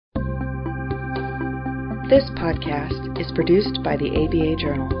This podcast is produced by the ABA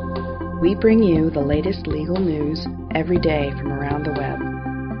Journal. We bring you the latest legal news every day from around the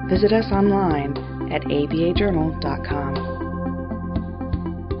web. Visit us online at abajournal.com.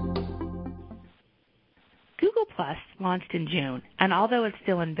 Google Plus launched in June, and although it's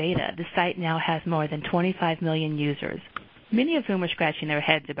still in beta, the site now has more than 25 million users, many of whom are scratching their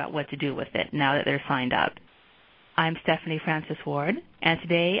heads about what to do with it now that they're signed up. I'm Stephanie Francis Ward, and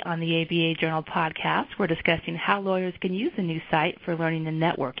today on the ABA Journal podcast, we're discussing how lawyers can use the new site for learning and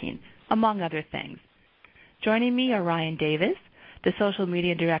networking, among other things. Joining me are Ryan Davis, the social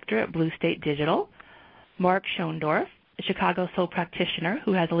media director at Blue State Digital, Mark Schoendorf, a Chicago sole practitioner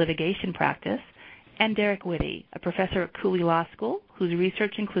who has a litigation practice, and Derek Whitty, a professor at Cooley Law School whose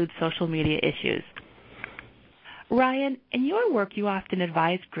research includes social media issues. Ryan, in your work, you often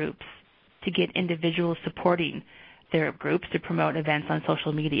advise groups to get individuals supporting their groups to promote events on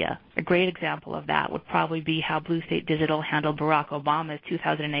social media. A great example of that would probably be how Blue State Digital handled Barack Obama's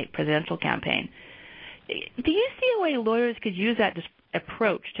 2008 presidential campaign. Do you see a way lawyers could use that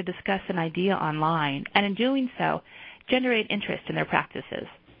approach to discuss an idea online and, in doing so, generate interest in their practices?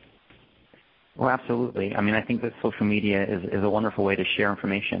 Well, absolutely. I mean, I think that social media is a wonderful way to share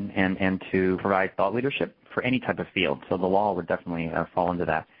information and to provide thought leadership for any type of field. So the law would definitely fall into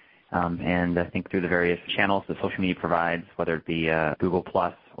that. And I think through the various channels that social media provides, whether it be Google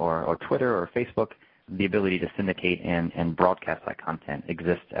Plus or Twitter or Facebook, the ability to syndicate and broadcast that content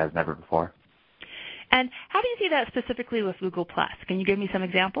exists as never before. And how do you see that specifically with Google Plus? Can you give me some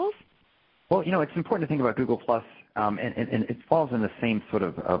examples? Well, you know, it's important to think about Google Plus, and it falls in the same sort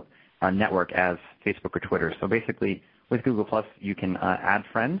of network as Facebook or Twitter. So basically, with Google Plus, you can add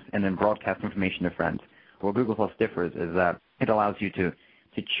friends and then broadcast information to friends. Where Google Plus differs is that it allows you to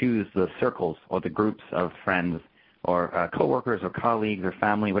choose the circles or the groups of friends or coworkers or colleagues or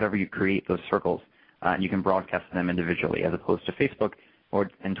family, whatever you create those circles, and you can broadcast them individually, as opposed to Facebook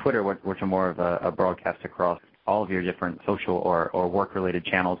and Twitter, which are more of a broadcast across all of your different social or work-related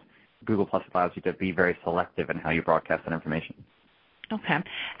channels. Google Plus allows you to be very selective in how you broadcast that information. Okay.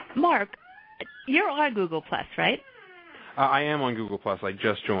 Mark, you're on Google Plus, right? I am on Google Plus. I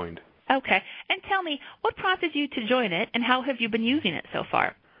just joined. Okay. And tell me, what prompted you to join it, and how have you been using it so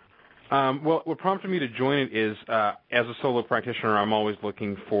far? Well, what prompted me to join it is, as a solo practitioner, I'm always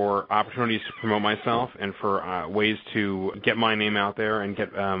looking for opportunities to promote myself and for ways to get my name out there and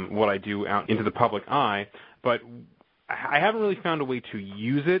get what I do out into the public eye. But I haven't really found a way to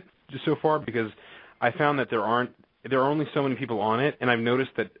use it so far because I found that there are only so many people on it, and I've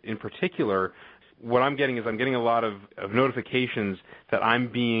noticed that in particular, what I'm getting is I'm getting a lot of notifications that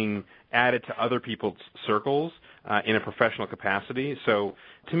I'm being added to other people's circles in a professional capacity. So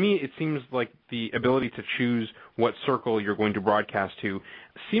to me, it seems like the ability to choose what circle you're going to broadcast to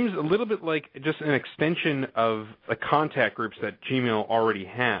seems a little bit like just an extension of the contact groups that Gmail already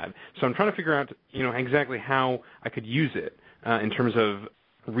had. So I'm trying to figure out, exactly how I could use it in terms of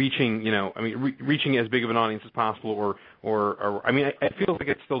reaching, reaching as big of an audience as possible, or I feel like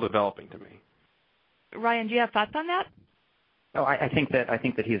it's still developing to me. Ryan, do you have thoughts on that? Oh, I think that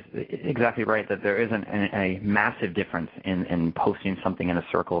he's exactly right, that there isn't a massive difference in posting something in a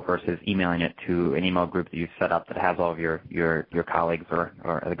circle versus emailing it to an email group that you've set up that has all of your colleagues or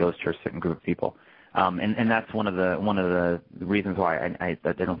that goes to a certain group of people. And that's one of the reasons why I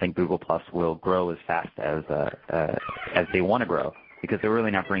don't think Google Plus will grow as fast as they want to grow, because they're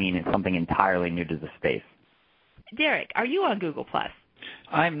really not bringing in something entirely new to the space. Derek, are you on Google Plus?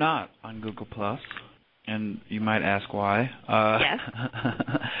 I'm not on Google Plus. And you might ask why. Yes.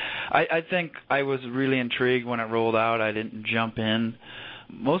 I think I was really intrigued when it rolled out. I didn't jump in,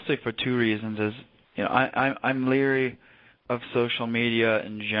 mostly for two reasons. I'm leery of social media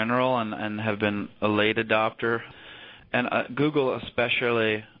in general and have been a late adopter. And Google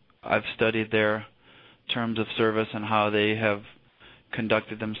especially, I've studied their terms of service and how they have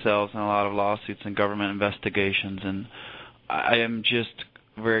conducted themselves in a lot of lawsuits and government investigations. And I am just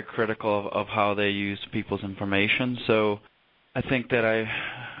very critical of how they use people's information. So I think that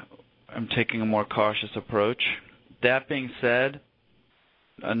I'm taking a more cautious approach. That being said,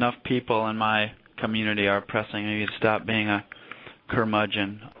 enough people in my community are pressing me to stop being a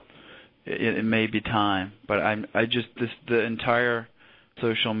curmudgeon. It may be time, but the entire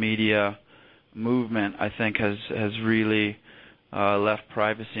social media movement, I think, has really left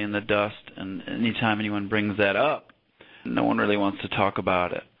privacy in the dust, and anytime anyone brings that up, no one really wants to talk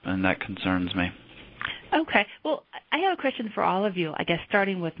about it, and that concerns me. Okay. Well, I have a question for all of you, I guess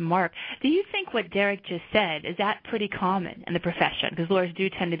starting with Mark. Do you think what Derek just said, is that pretty common in the profession? Because lawyers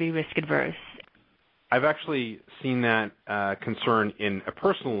do tend to be risk adverse. I've actually seen that concern in a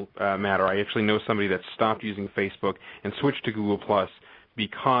personal matter. I actually know somebody that stopped using Facebook and switched to Google Plus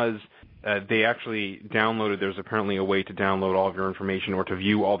because they actually downloaded. There's apparently a way to download all of your information or to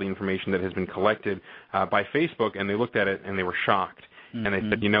view all the information that has been collected by Facebook, and they looked at it and they were shocked. Mm-hmm. And they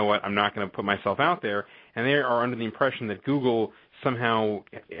said, you know what, I'm not going to put myself out there. And they are under the impression that Google somehow,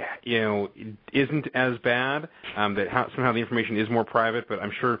 isn't as bad, that somehow the information is more private, but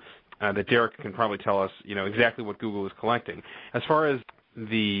I'm sure that Derek can probably tell us, exactly what Google is collecting. As far as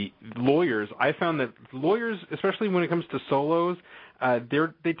the lawyers, I found that lawyers, especially when it comes to solos,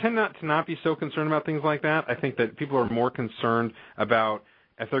 they tend to not be so concerned about things like that. I think that people are more concerned about,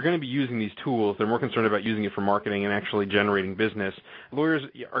 if they're going to be using these tools, they're more concerned about using it for marketing and actually generating business. Lawyers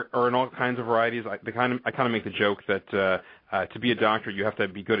are in all kinds of varieties. I kind of make the joke that to be a doctor, you have to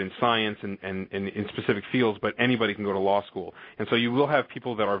be good in science and in specific fields, but anybody can go to law school. And so you will have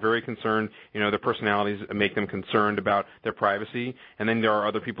people that are very concerned, their personalities make them concerned about their privacy, and then there are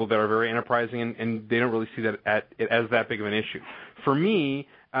other people that are very enterprising, and they don't really see that as that big of an issue. For me,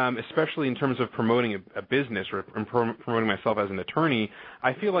 especially in terms of promoting a business or promoting myself as an attorney,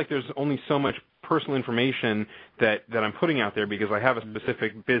 I feel like there's only so much personal information that I'm putting out there because I have a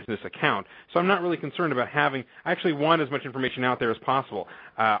specific business account. So I'm not really concerned about I actually want as much information out there as possible.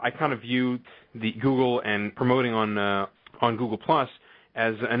 I kind of view the Google and promoting on Google Plus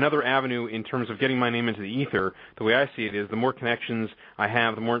as another avenue in terms of getting my name into the ether. The way I see it is the more connections I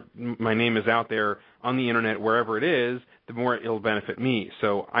have, the more my name is out there on the internet, wherever it is, the more it'll benefit me.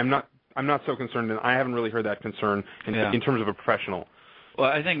 So I'm not so concerned, and I haven't really heard that concern in terms of a professional. Well,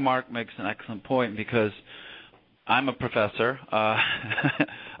 I think Mark makes an excellent point because I'm a professor.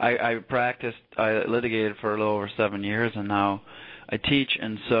 I litigated for a little over 7 years, and now I teach.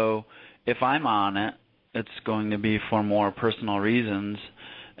 And so if I'm on it, it's going to be for more personal reasons,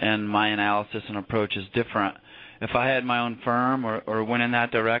 and my analysis and approach is different. If I had my own firm or went in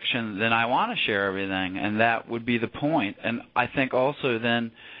that direction, then I want to share everything, and that would be the point. And I think also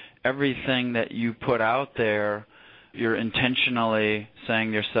then everything that you put out there, you're intentionally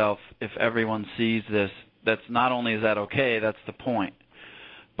saying to yourself, if everyone sees this, that's not only is that okay, that's the point.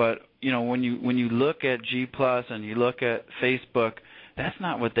 But when you look at G+ and you look at Facebook, that's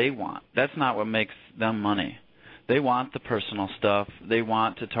not what they want. That's not what makes them money. They want the personal stuff. They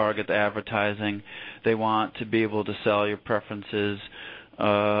want to target the advertising. They want to be able to sell your preferences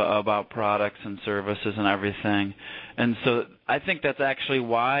about products and services and everything. And so I think that's actually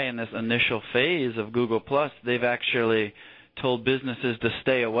why in this initial phase of Google+, they've actually told businesses to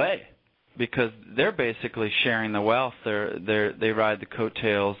stay away because they're basically sharing the wealth. They ride the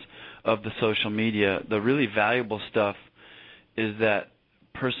coattails of the social media. The really valuable stuff is that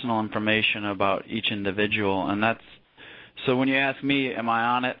personal information about each individual, and that's so when you ask me, am I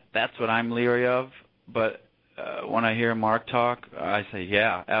on it? That's what I'm leery of. But when I hear Mark talk, I say,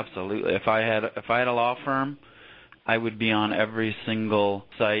 yeah, absolutely. If I had a law firm, I would be on every single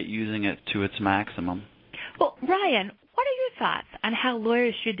site using it to its maximum. Well, Ryan, what are your thoughts on how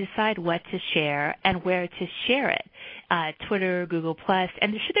lawyers should decide what to share and where to share it? Twitter, Google+,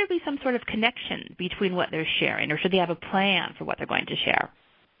 and should there be some sort of connection between what they're sharing, or should they have a plan for what they're going to share?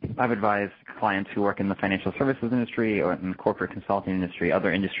 I've advised clients who work in the financial services industry or in corporate consulting industry,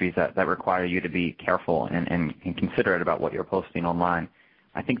 other industries that require you to be careful and considerate about what you're posting online.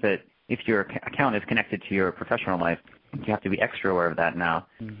 I think that if your account is connected to your professional life, you have to be extra aware of that now,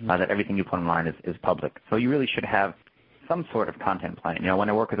 that everything you put online is public. So you really should have some sort of content plan. When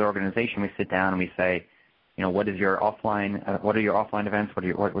I work with an organization, we sit down and we say, what is your offline? What are your offline events?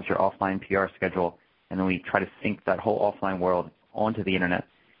 What's your offline PR schedule? And then we try to sync that whole offline world onto the internet.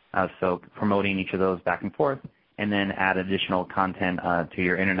 So promoting each of those back and forth, and then add additional content to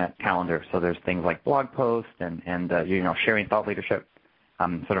your internet calendar. So there's things like blog posts and sharing thought leadership,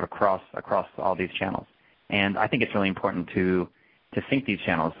 sort of across all these channels. And I think it's really important to sync these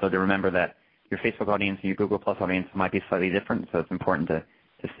channels. So to remember that your Facebook audience and your Google+ audience might be slightly different. So it's important to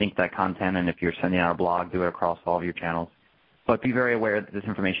sync that content. And if you're sending out a blog, do it across all of your channels. But be very aware that this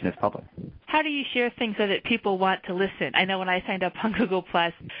information is public. How do you share things so that people want to listen? I know when I signed up on Google+,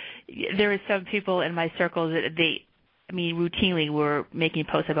 there were some people in my circle that routinely were making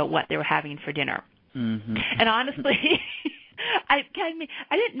posts about what they were having for dinner. Mm-hmm. And honestly, I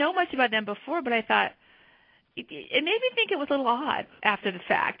didn't know much about them before, but I thought it made me think it was a little odd after the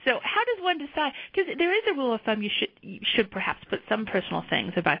fact. So how does one decide? Because there is a rule of thumb, you should perhaps put some personal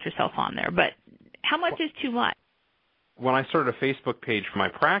things about yourself on there, but how much is too much? When I started a Facebook page for my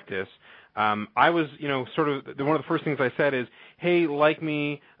practice, I was, one of the first things I said is, hey, like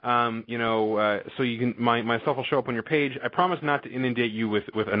me, so you can my stuff will show up on your page. I promise not to inundate you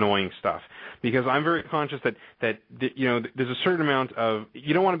with annoying stuff, because I'm very conscious that there's a certain amount of,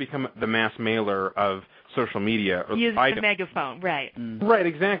 you don't want to become the mass mailer of social media. Use the megaphone, right? Right,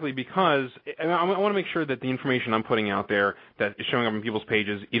 exactly, because I want to make sure that the information I'm putting out there that is showing up on people's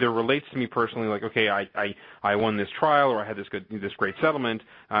pages either relates to me personally, like, okay, I won this trial, or I had this great settlement,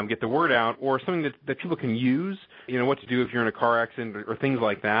 get the word out, or something that people can use, what to do if you're in a car accident or things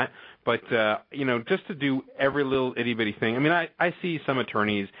like that. But, just to do every little itty-bitty thing. I mean, I see some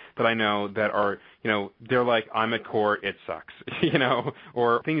attorneys that I know that are, they're like, I'm at court, it sucks,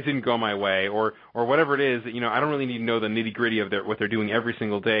 or things didn't go my way, or whatever it is. I don't really need to know the nitty-gritty of what they're doing every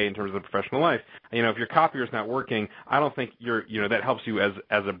single day in terms of their professional life. If your copier's not working, I don't think that helps you as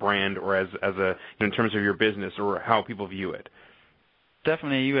a brand, or as a, in terms of your business or how people view it.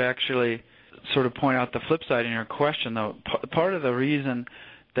 Definitely, you actually sort of point out the flip side in your question, though. Part of the reason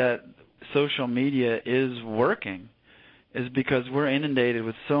that social media is working is because we're inundated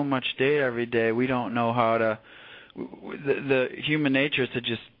with so much data every day. We don't know how to. The human nature is to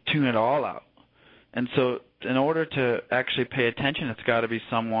just tune it all out, and so in order to actually pay attention, it's got to be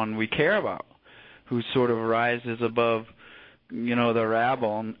someone we care about, who sort of rises above, the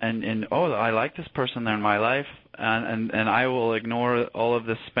rabble, and I like this person, they're in my life, and I will ignore all of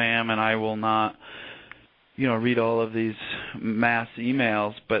this spam, and I will not, read all of these mass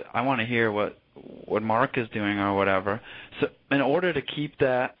emails, but I want to hear what Mark is doing or whatever. So in order to keep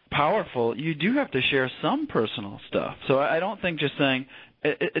that powerful, you do have to share some personal stuff. So I don't think just saying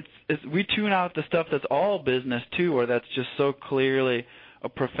we tune out the stuff that's all business too, or that's just so clearly a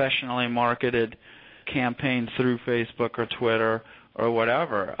professionally marketed campaign through Facebook or Twitter or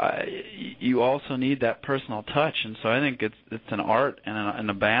whatever. You also need that personal touch, and so I think it's an art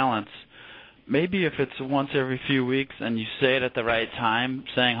and a balance. Maybe if it's once every few weeks and you say it at the right time,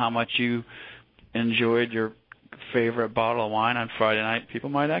 saying how much you enjoyed your favorite bottle of wine on Friday night, people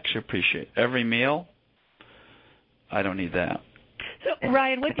might actually appreciate it. Every meal, I don't need that. So,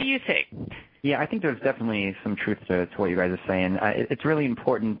 Ryan, what do you think? Yeah, I think there's definitely some truth to what you guys are saying. It's really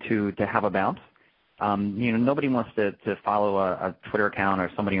important to have a balance. Nobody wants to follow a Twitter account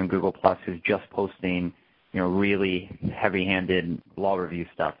or somebody on Google Plus who's just posting really heavy-handed law review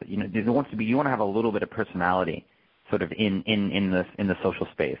stuff. You want to have a little bit of personality, sort of in the social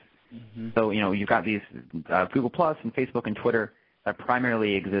space. Mm-hmm. So you've got these Google Plus and Facebook and Twitter that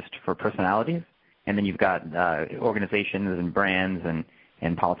primarily exist for personalities, and then you've got organizations and brands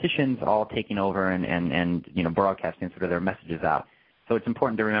and politicians all taking over and broadcasting sort of their messages out. So it's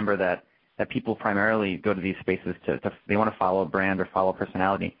important to remember that people primarily go to these spaces they want to follow a brand or follow a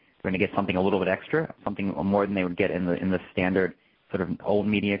personality. They're going to get something a little bit extra, something more than they would get in the standard sort of old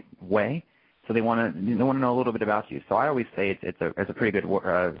media way. So they want to know a little bit about you. So I always say it's a pretty good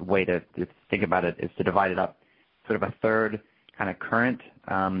way to think about it is to divide it up, sort of a third kind of current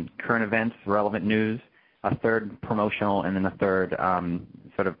events, relevant news, a third promotional, and then a third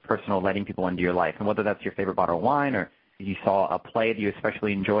sort of personal, letting people into your life. And whether that's your favorite bottle of wine or you saw a play that you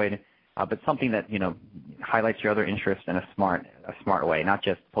especially enjoyed, but something that highlights your other interests in a smart way, not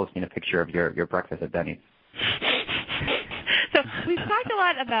just posting a picture of your breakfast at Denny's. So we've talked a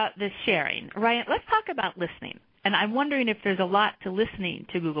lot about the sharing. Ryan, let's talk about listening. And I'm wondering if there's a lot to listening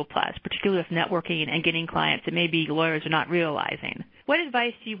to Google+, particularly with networking and getting clients that maybe lawyers are not realizing. What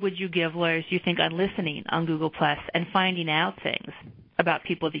advice would you give lawyers, you think, on listening on Google+ and finding out things about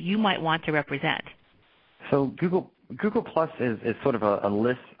people that you might want to represent? So Google Plus is sort of a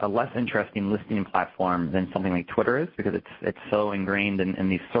less interesting listening platform than something like Twitter is, because it's so ingrained in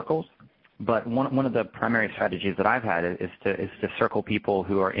these circles. But one of the primary strategies that I've had is to circle people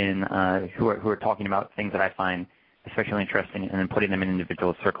who are who are talking about things that I find especially interesting, and then putting them in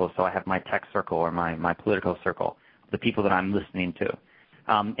individual circles. So I have my tech circle or my political circle, the people that I'm listening to.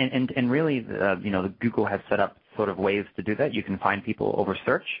 And really, the Google has set up sort of ways to do that. You can find people over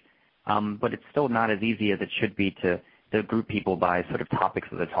search. But it's still not as easy as it should be to group people by sort of topics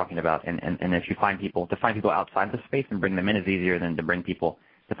that they're talking about. And if you find people outside the space and bring them in is easier than to find people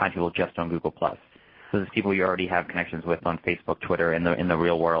just on Google+. So there's people you already have connections with on Facebook, Twitter, in the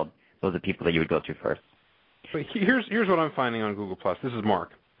real world. Those are people that you would go to first. But here's what I'm finding on Google+. This is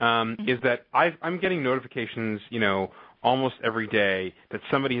Mark. Is that I'm getting notifications, almost every day that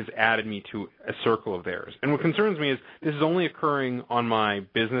somebody has added me to a circle of theirs. And what concerns me is this is only occurring on my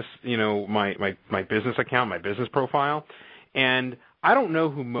business, my business account, my business profile. And I don't know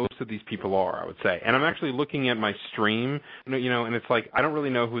who most of these people are, I would say. And I'm actually looking at my stream, and it's like I don't really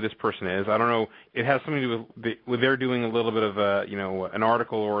know who this person is. I don't know. It has something to do with they're doing a little bit of an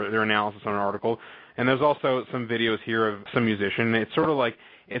article or their analysis on an article. And there's also some videos here of some musician. It's sort of like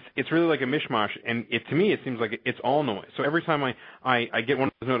it's really like a mishmash, and to me it seems like it's all noise. So every time I get one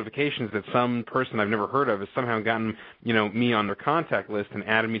of those notifications that some person I've never heard of has somehow gotten me on their contact list and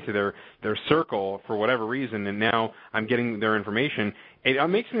added me to their circle for whatever reason, and now I'm getting their information, it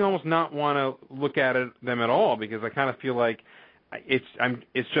makes me almost not want to look at them at all, because I kind of feel like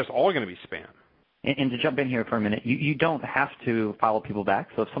it's just all going to be spam. And to jump in here for a minute, you don't have to follow people back.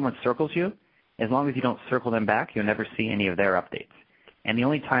 So if someone circles you, as long as you don't circle them back, you'll never see any of their updates. And the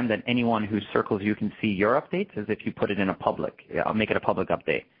only time that anyone who circles you can see your updates is if you put it in a public. I'll make it a public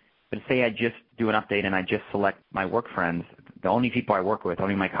update. But say I just do an update and I just select my work friends, the only people I work with,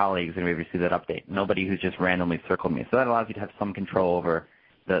 only my colleagues, are able to see that update. Nobody who's just randomly circled me. So that allows you to have some control over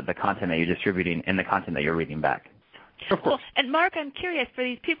the content that you're distributing and the content that you're reading back. Of course. Well, and Mark, I'm curious, for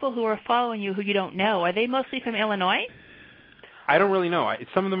these people who are following you who you don't know, are they mostly from Illinois? I don't really know.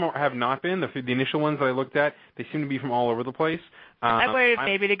 Some of them have not been. The initial ones that I looked at, they seem to be from all over the place. I worried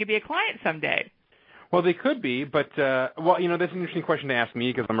maybe they could be a client someday. Well, they could be, but that's an interesting question to ask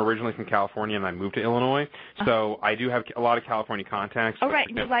me, because I'm originally from California and I moved to Illinois, so I do have a lot of California contacts. Oh, right.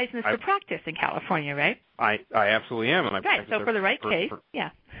 You're licensed to practice in California, right? I absolutely am. And right. So for the right case, yeah.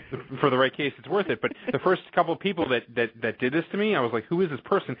 For the right case, it's worth it. But the first couple of people that did this to me, I was like, who is this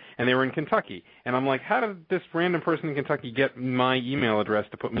person? And they were in Kentucky. And I'm like, how did this random person in Kentucky get my email address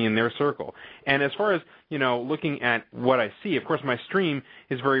to put me in their circle? And as far as, looking at what I see, of course, my stream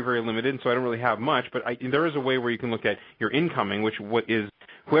is very, very limited, so I don't really have much. But there is a way where you can look at your incoming,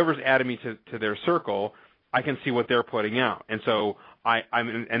 whoever's added me to their circle, I can see what they're putting out. And so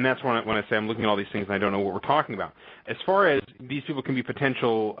and that's when I say I'm looking at all these things and I don't know what we're talking about. As far as these people can be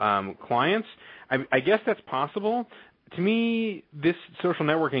potential clients, I guess that's possible. To me, this social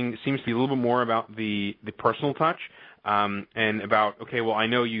networking seems to be a little bit more about the personal touch, and about, okay, well, I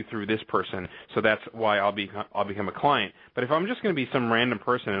know you through this person, so that's why I'll become a client. But if I'm just going to be some random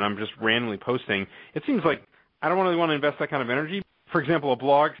person and I'm just randomly posting, it seems like I don't really want to invest that kind of energy. For example, a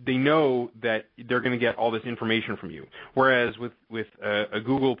blog, they know that they're going to get all this information from you. Whereas with a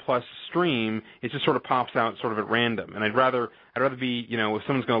Google Plus stream, it just sort of pops out sort of at random. And I'd rather be, if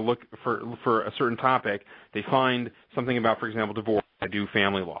someone's going to look for a certain topic, they find something about, for example, divorce. I do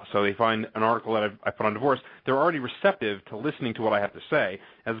family law. So they find an article that I put on divorce. They're already receptive to listening to what I have to say,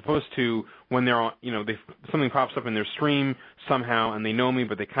 as opposed to when they're on, something pops up in their stream somehow and they know me,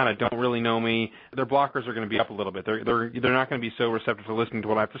 but they kind of don't really know me. Their blockers are going to be up a little bit. They're not going to be so receptive to listening to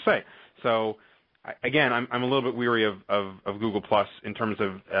what I have to say. So again, I'm a little bit weary of Google Plus in terms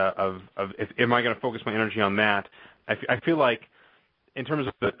of if am I going to focus my energy on that? I feel like, in terms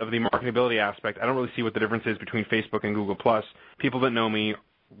of the marketability aspect, I don't really see what the difference is between Facebook and Google+. People that know me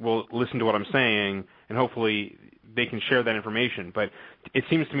will listen to what I'm saying, and hopefully they can share that information. But it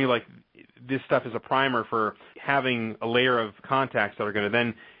seems to me like this stuff is a primer for having a layer of contacts that are going to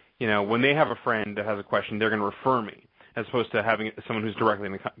then, when they have a friend that has a question, they're going to refer me, as opposed to having someone who's directly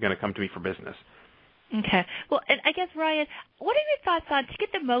going to come to me for business. Okay. Well, and I guess, Ryan, what are your thoughts on, to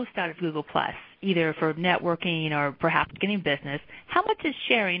get the most out of Google+, either for networking or perhaps getting business, how much is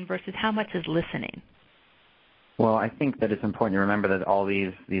sharing versus how much is listening? Well, I think that it's important to remember that all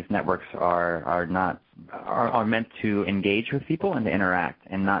these networks are meant to engage with people and to interact,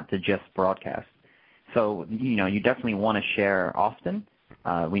 and not to just broadcast. So, you definitely want to share often.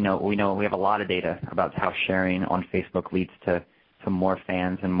 We know we have a lot of data about how sharing on Facebook leads to more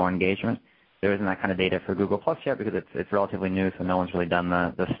fans and more engagement. There isn't that kind of data for Google Plus yet, because it's relatively new, so no one's really done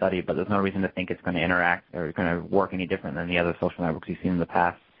the study, but there's no reason to think it's going to interact or going to work any different than the other social networks you've seen in the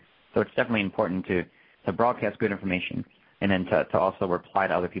past. So it's definitely important to broadcast good information, and then to also reply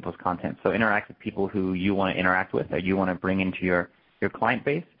to other people's content. So interact with people who you want to interact with, or you want to bring into your client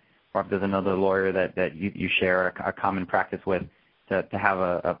base, or if there's another lawyer that you share a common practice with, to have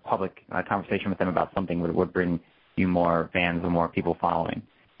a public conversation with them about something would bring you more fans and more people following.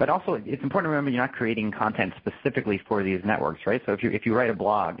 But also, it's important to remember you're not creating content specifically for these networks, right? So if you write a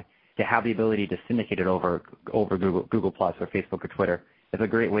blog, to have the ability to syndicate it over Google Plus or Facebook or Twitter is a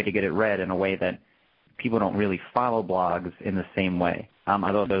great way to get it read in a way that people don't really follow blogs in the same way.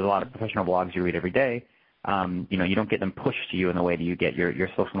 Although there's a lot of professional blogs you read every day, you don't get them pushed to you in the way that you get your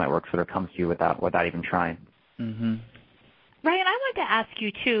social network sort of comes to you without even trying. Mm-hmm. Ryan, I wanted to ask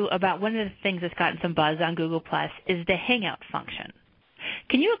you, too, about one of the things that's gotten some buzz on Google Plus is the Hangout function.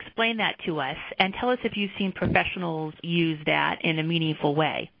 Can you explain that to us and tell us if you've seen professionals use that in a meaningful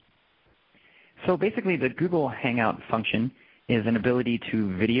way? So basically, the Google Hangout function is an ability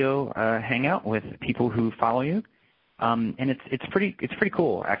to video hangout with people who follow you, and it's pretty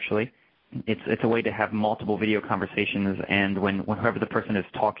cool actually. It's a way to have multiple video conversations, and whoever the person is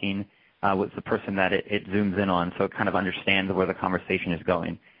talking with the person that it zooms in on, so it kind of understands where the conversation is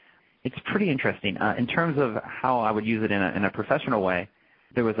going. It's pretty interesting. In terms of how I would use it in a professional way,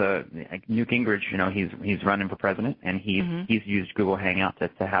 there was Newt Gingrich, he's running for president, and he's used Google Hangout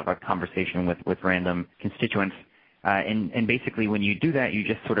to have a conversation with random constituents. And basically when you do that, you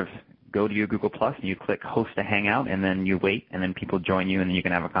just sort of go to your Google Plus and you click host a Hangout, and then you wait, and then people join you, and then you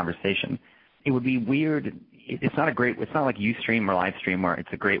can have a conversation. It would be weird. It's not like Ustream or Livestream where it's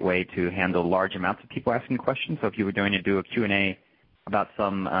a great way to handle large amounts of people asking questions. So if you were going to do a Q&A about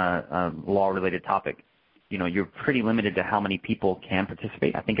some law-related topic, you're pretty limited to how many people can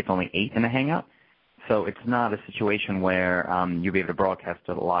participate. I think it's only 8 in the Hangout. So it's not a situation where you'll be able to broadcast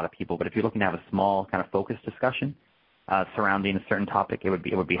to a lot of people. But if you're looking to have a small kind of focused discussion surrounding a certain topic, it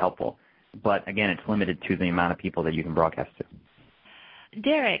would be helpful. But again, it's limited to the amount of people that you can broadcast to.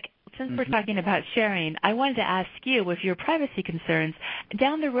 Derek, since we're talking about sharing, I wanted to ask you, with your privacy concerns,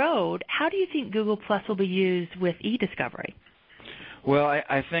 down the road, how do you think Google Plus will be used with e-discovery? Well,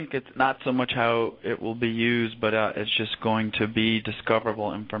 I think it's not so much how it will be used, but it's just going to be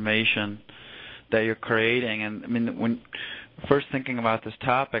discoverable information that you're creating. And I mean, when first thinking about this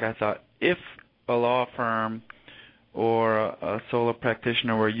topic, I thought if a law firm or a solo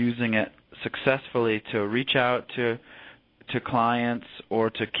practitioner were using it successfully to reach out to clients or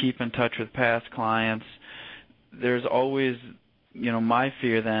to keep in touch with past clients, there's always, my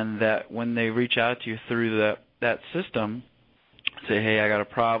fear then that when they reach out to you through that system, say, hey, I got a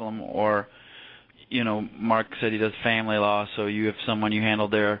problem, or, Mark said he does family law, so you have someone you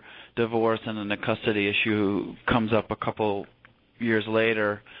handled their divorce and then the custody issue comes up a couple years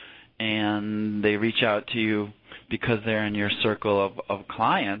later, and they reach out to you because they're in your circle of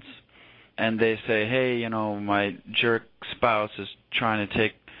clients, and they say, hey, my jerk spouse is trying to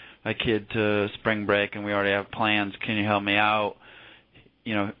take my kid to spring break and we already have plans. Can you help me out?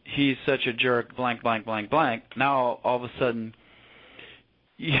 He's such a jerk, blank, blank, blank, blank. Now, all of a sudden,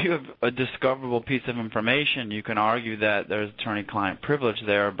 you have a discoverable piece of information. You can argue that there's attorney-client privilege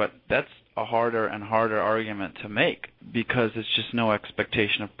there, but that's a harder and harder argument to make because it's just no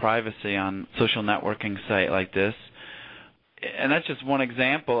expectation of privacy on a social networking site like this. And that's just one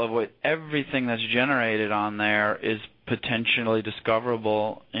example of what everything that's generated on there is potentially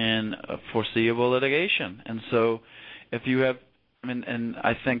discoverable in foreseeable litigation. And so if you have, and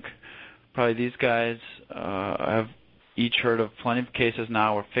I think probably these guys have each heard of plenty of cases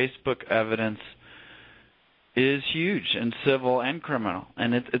now where Facebook evidence is huge in civil and criminal.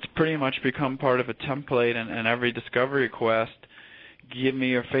 And it's pretty much become part of a template in every discovery request. Give me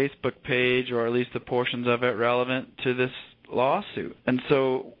your Facebook page or at least the portions of it relevant to this lawsuit. And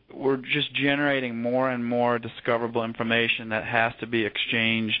so we're just generating more and more discoverable information that has to be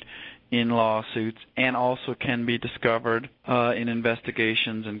exchanged in lawsuits and also can be discovered in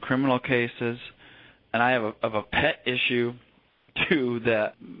investigations in criminal cases. And I have a pet issue, too,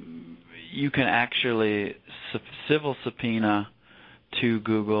 that you can actually civil subpoena to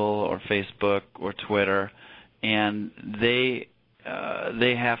Google or Facebook or Twitter, and they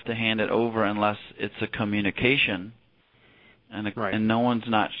have to hand it over unless it's a communication. And no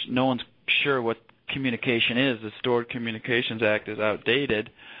one's sure what communication is. The Stored Communications Act is outdated,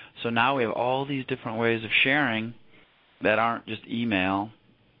 so now we have all these different ways of sharing that aren't just email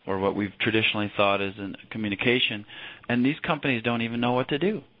or what we've traditionally thought is in communication, and these companies don't even know what to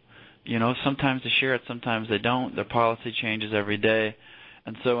do. Sometimes they share it, sometimes they don't. Their policy changes every day,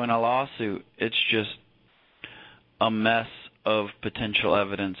 and so in a lawsuit, it's just a mess of potential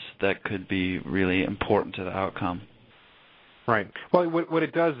evidence that could be really important to the outcome. Right. Well, what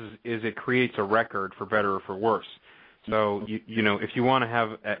it does is it creates a record for better or for worse. So, if you want to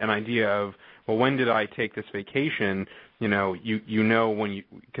have an idea of, well, when did I take this vacation, you know when you,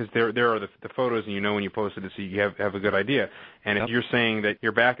 because there are the photos and when you posted it, so you have a good idea. And if you're saying that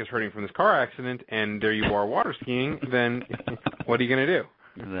your back is hurting from this car accident and there you are water skiing, then what are you going to do?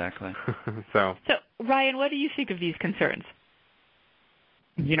 Exactly. So, Ryan, what do you think of these concerns?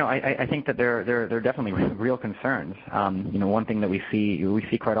 I think that they're definitely real concerns. One thing that we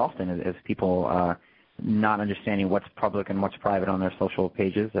see quite often is people not understanding what's public and what's private on their social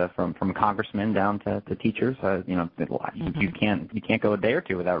pages, from congressmen down to teachers. You can't go a day or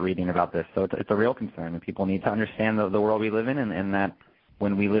two without reading about this. So it's a real concern, and people need to understand the world we live in, and that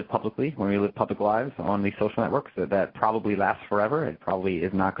when we live publicly, when we live public lives on these social networks, that probably lasts forever. It probably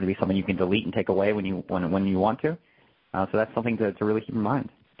is not going to be something you can delete and take away when you want to. So that's something to really keep in mind.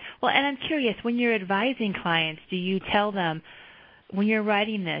 Well, and I'm curious, when you're advising clients, do you tell them, when you're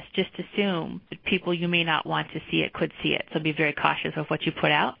writing this, just assume that people you may not want to see it could see it, so be very cautious of what you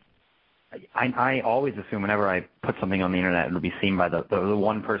put out? I always assume whenever I put something on the internet, it'll be seen by the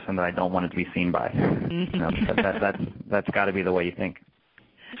one person that I don't want it to be seen by. You know, that's got to be the way you think.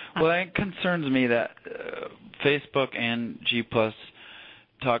 Well, it concerns me that Facebook and G+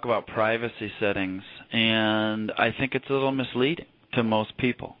 talk about privacy settings, and I think it's a little misleading to most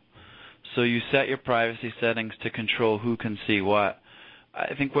people. So you set your privacy settings to control who can see what.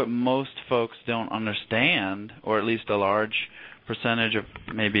 I think what most folks don't understand, or at least a large percentage of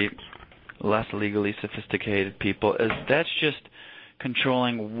maybe less legally sophisticated people, is that's just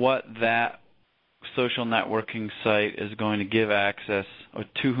controlling what that social networking site is going to give access, or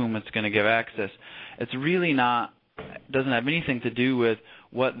to whom it's going to give access. It's really not, it doesn't have anything to do with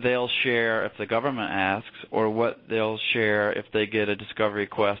what they'll share if the government asks, or what they'll share if they get a discovery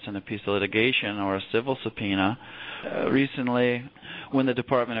request in a piece of litigation or a civil subpoena. Recently, when the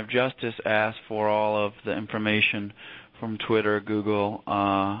Department of Justice asked for all of the information from Twitter, Google,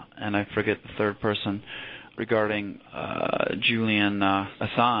 and I forget the third person, regarding Julian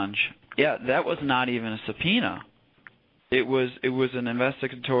Assange, yeah, that was not even a subpoena. It was an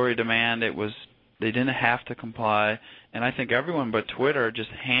investigatory demand. They didn't have to comply, and I think everyone but Twitter just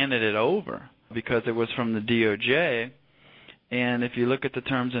handed it over because it was from the DOJ. And if you look at the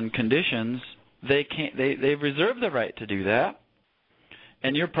terms and conditions, they've reserved the right to do that,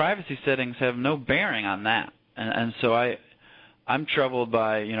 and your privacy settings have no bearing on that. And so I'm troubled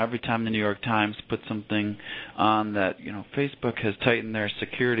by, every time the New York Times puts something on that, Facebook has tightened their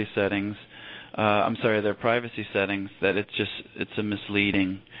security settings, their privacy settings, that it's a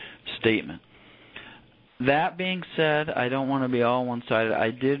misleading statement. That being said, I don't want to be all one-sided.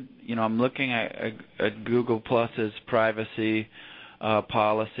 I'm looking at Google Plus's privacy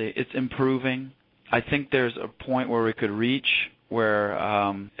policy. It's improving. I think there's a point where we could reach where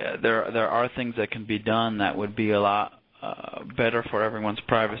there are things that can be done that would be a lot better for everyone's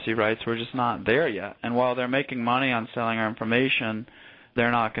privacy rights. We're just not there yet. And while they're making money on selling our information,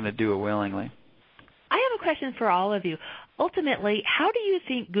 they're not going to do it willingly. I have a question for all of you. Ultimately, how do you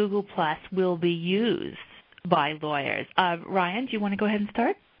think Google Plus will be used by lawyers? Ryan, do you want to go ahead and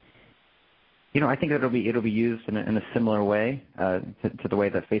start? I think it'll be used in a similar way to the way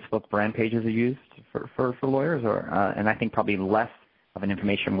that Facebook brand pages are used for lawyers, and I think probably less of an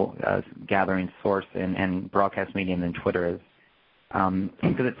information gathering source in broadcast media than Twitter is,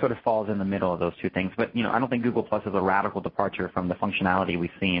 because it sort of falls in the middle of those two things. But I don't think Google Plus is a radical departure from the functionality we've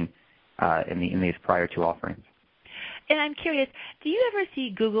seen in these prior two offerings. And I'm curious, do you ever see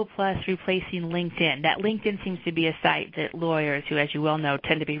Google Plus replacing LinkedIn? That LinkedIn seems to be a site that lawyers, who, as you well know,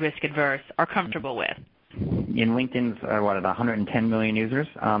 tend to be risk-adverse, are comfortable with. In LinkedIn's, at 110 million users,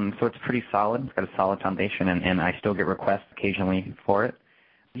 so it's pretty solid. It's got a solid foundation, and I still get requests occasionally for it.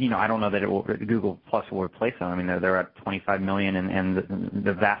 I don't know that Google Plus will replace them. I mean, they're at 25 million, and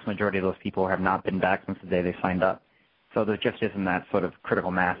the vast majority of those people have not been back since the day they signed up. So there just isn't that sort of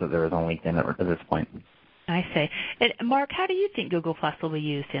critical mass that there is on LinkedIn at this point. I see. And Mark, how do you think Google Plus will be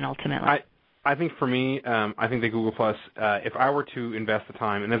used in ultimately? I think for me, I think that Google Plus, if I were to invest the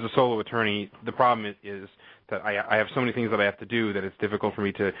time, and as a solo attorney, the problem is that I have so many things that I have to do that it's difficult for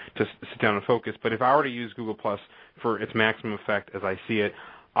me to sit down and focus. But if I were to use Google Plus for its maximum effect as I see it,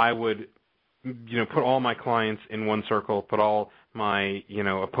 I would put all my clients in one circle, put all my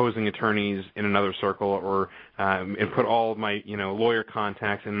opposing attorneys in another circle, or and put all my lawyer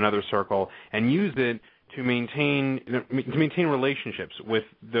contacts in another circle, and use it to maintain relationships with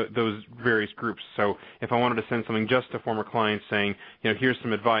those various groups. So if I wanted to send something just to former clients saying, here's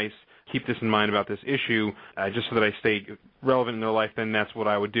some advice, keep this in mind about this issue, just so that I stay relevant in their life, then that's what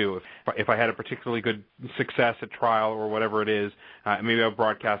I would do. If I had a particularly good success at trial or whatever it is, maybe I would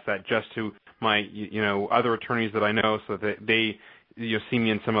broadcast that just to my other attorneys that I know, so that they see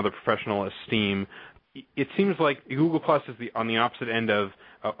me in some other professional esteem. It seems like Google Plus is on the opposite end of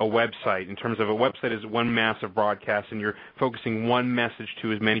a website, in terms of a website is one massive broadcast and you're focusing one message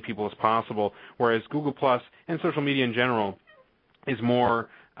to as many people as possible, whereas Google Plus and social media in general is more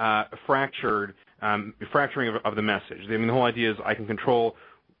fracturing of the message. I mean, the whole idea is I can control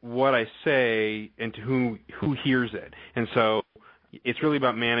what I say and to who hears it. And so it's really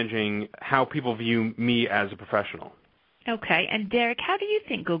about managing how people view me as a professional. Okay. And Derek, how do you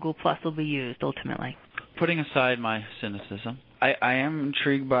think Google Plus will be used ultimately? Putting aside my cynicism, I am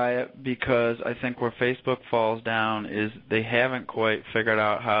intrigued by it because I think where Facebook falls down is they haven't quite figured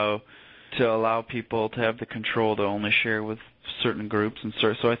out how to allow people to have the control to only share with certain groups.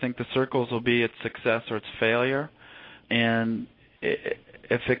 So I think the circles will be its success or its failure. And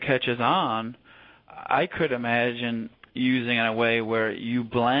if it catches on, I could imagine using it in a way where you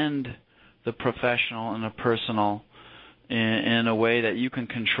blend the professional and the personal in a way that you can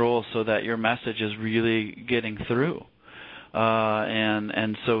control so that your message is really getting through.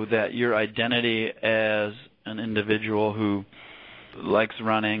 And so that your identity as an individual who likes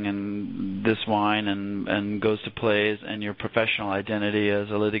running and this wine and goes to plays, and your professional identity as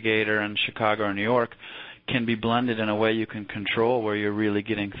a litigator in Chicago or New York can be blended in a way you can control, where you're really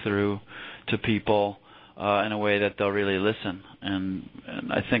getting through to people in a way that they'll really listen. And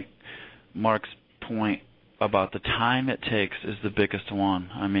I think Mark's point about the time it takes is the biggest one.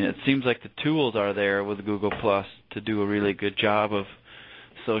 I mean, it seems like the tools are there with Google Plus to do a really good job of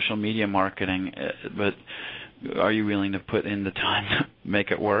social media marketing, but are you willing to put in the time to make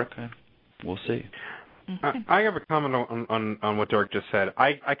it work? We'll see. I have a comment on what Derek just said.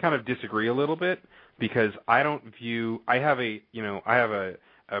 I kind of disagree a little bit, because I don't view, I have a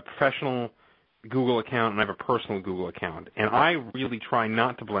professional Google account and I have a personal Google account, and I really try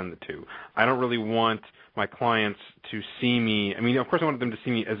not to blend the two. I don't really want my clients to see me. I mean, of course I want them to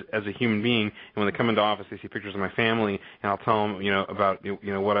see me as a human being, and when they come into office they see pictures of my family, and I'll tell them, about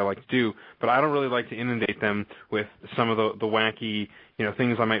what I like to do, but I don't really like to inundate them with some of the wacky,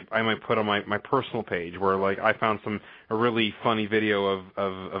 things I might put on my personal page, where like I found a really funny video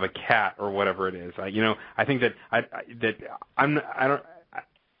of a cat or whatever it is. I think that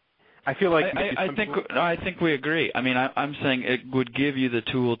I feel like I think we agree. I mean, I'm saying it would give you the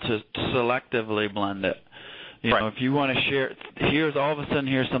tool to selectively blend it. If you want to share, here's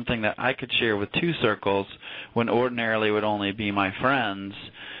something that I could share with 2 circles when ordinarily would only be my friends.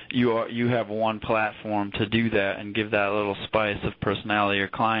 You have one platform to do that and give that little spice of personality to your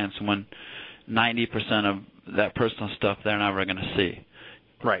clients, when 90% of that personal stuff they're never going to see.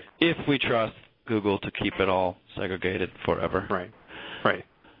 Right. If we trust Google to keep it all segregated forever. Right.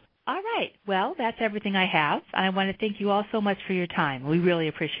 All right. Well, that's everything I have. I want to thank you all so much for your time. We really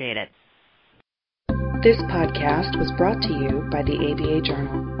appreciate it. This podcast was brought to you by the ABA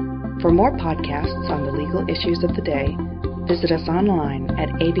Journal. For more podcasts on the legal issues of the day, visit us online at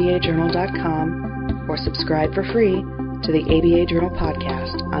abajournal.com or subscribe for free to the ABA Journal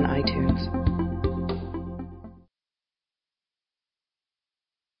podcast on iTunes.